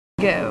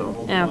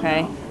Go.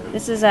 Okay.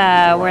 This is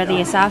where the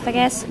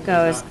esophagus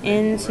goes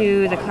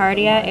into the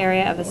cardia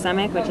area of the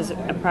stomach, which is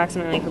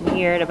approximately from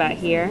here to about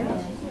here.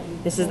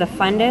 This is the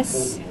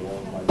fundus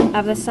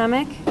of the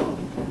stomach,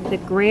 the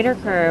greater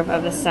curve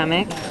of the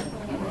stomach,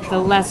 the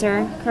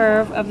lesser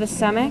curve of the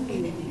stomach,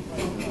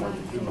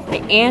 the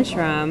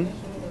antrum,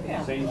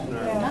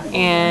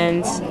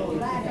 and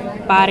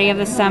body of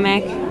the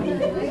stomach,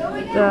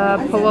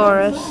 The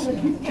pylorus.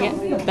 yeah,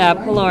 the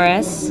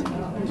pylorus.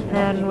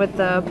 And with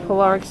the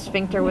pyloric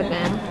sphincter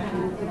within.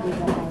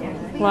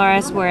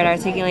 Pylorus, where it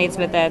articulates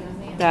with the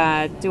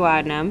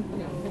duodenum.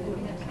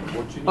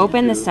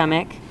 Open the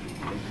stomach.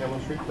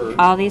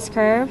 All these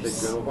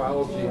curves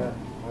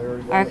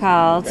are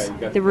called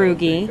the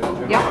rugae.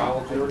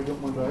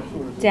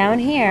 Yep. Down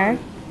here,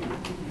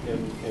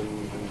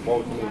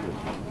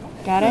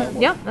 got it?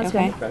 Yep, that's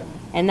okay. good.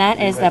 And that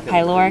is the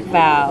pyloric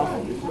valve,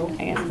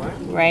 I guess,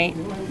 right?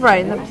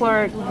 Right, and the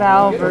pyloric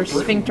valve or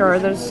sphincter, are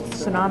those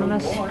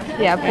synonymous?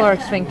 Yeah,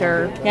 pyloric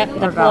sphincter. Yep,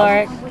 the or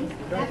valve. pyloric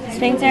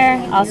sphincter,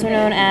 also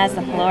known as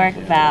the pyloric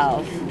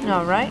valve.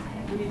 All right.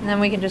 And then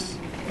we can just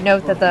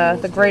note that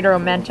the greater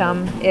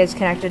omentum is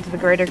connected to the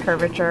greater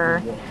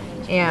curvature,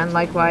 and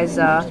likewise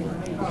the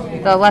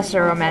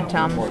lesser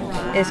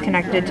omentum is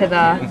connected to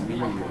the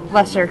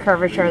lesser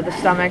curvature of the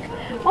stomach.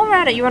 While we're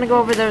at it, you want to go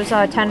over those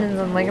tendons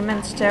and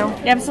ligaments too?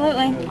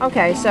 Absolutely.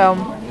 Okay, so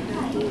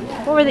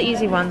what were the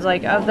easy ones?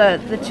 Like of the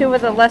two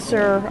with the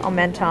lesser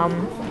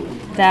omentum,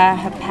 The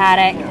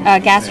hepatic,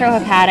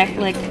 gastrohepatic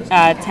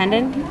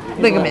tendon,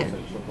 ligament,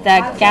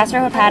 the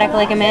gastrohepatic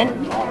ligament,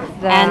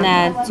 and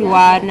the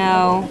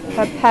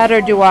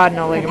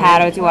hepatoduodenal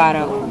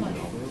ligament.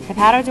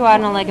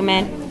 hepatoduodenal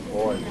ligament,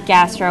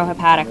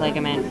 gastrohepatic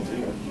ligament.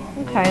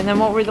 Okay, and then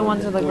what were the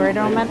ones with the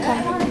greater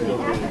omentum?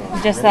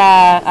 Just the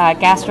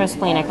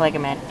gastrosplenic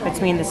ligament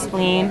between the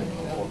spleen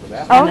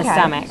and the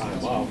stomach.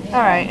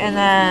 All right, and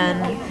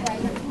then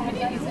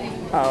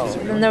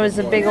then there was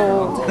a big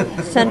old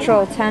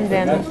central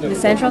tendon. The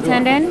central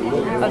tendon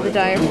Of the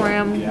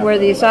diaphragm where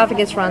the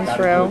esophagus runs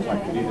through.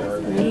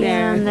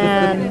 And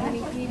then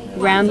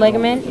round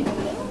ligament.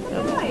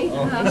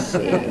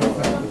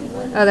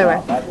 other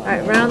way. All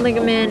right, round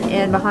ligament,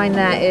 and behind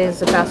that is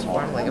the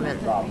falciform ligament.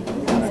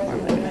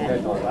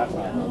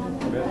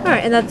 All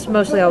right, and that's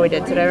mostly all we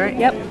did today, right?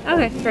 Yep.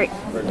 Okay, great.